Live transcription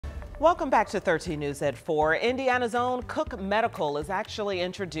Welcome back to 13 News at 4. Indiana's own Cook Medical is actually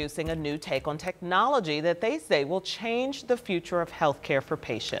introducing a new take on technology that they say will change the future of healthcare for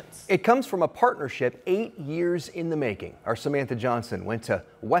patients. It comes from a partnership 8 years in the making. Our Samantha Johnson went to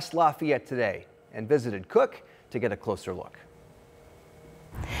West Lafayette today and visited Cook to get a closer look.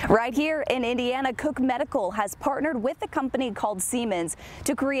 Right here in Indiana, Cook Medical has partnered with a company called Siemens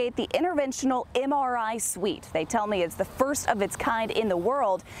to create the Interventional MRI Suite. They tell me it's the first of its kind in the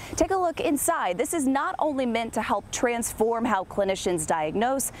world. Take a look inside. This is not only meant to help transform how clinicians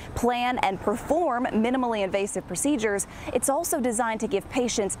diagnose, plan, and perform minimally invasive procedures. It's also designed to give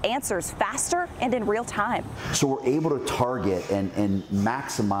patients answers faster and in real time. So we're able to target and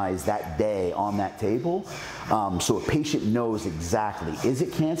maximize that day on that table, so a patient knows exactly, is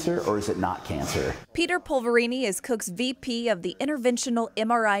it cancer or is it not cancer? Peter Polverini is Cook's VP of the Interventional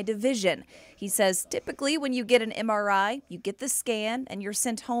MRI division. He says typically when you get an MRI, you get the scan and you're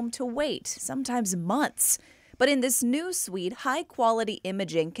sent home to wait, sometimes months. But in this new suite, high-quality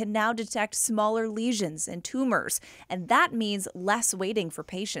imaging can now detect smaller lesions and tumors, and that means less waiting for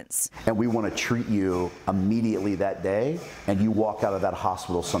patients. And we want to treat you immediately that day, and you walk out of that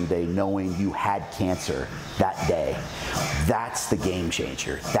hospital someday knowing you had cancer that day. That's the game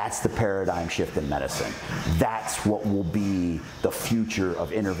changer. That's the paradigm shift in medicine. That's what will be the future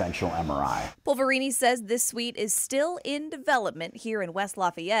of interventional MRI. Polverini says this suite is still in development here in West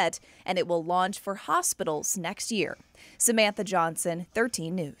Lafayette, and it will launch for hospitals next year. Samantha Johnson,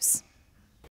 13 News.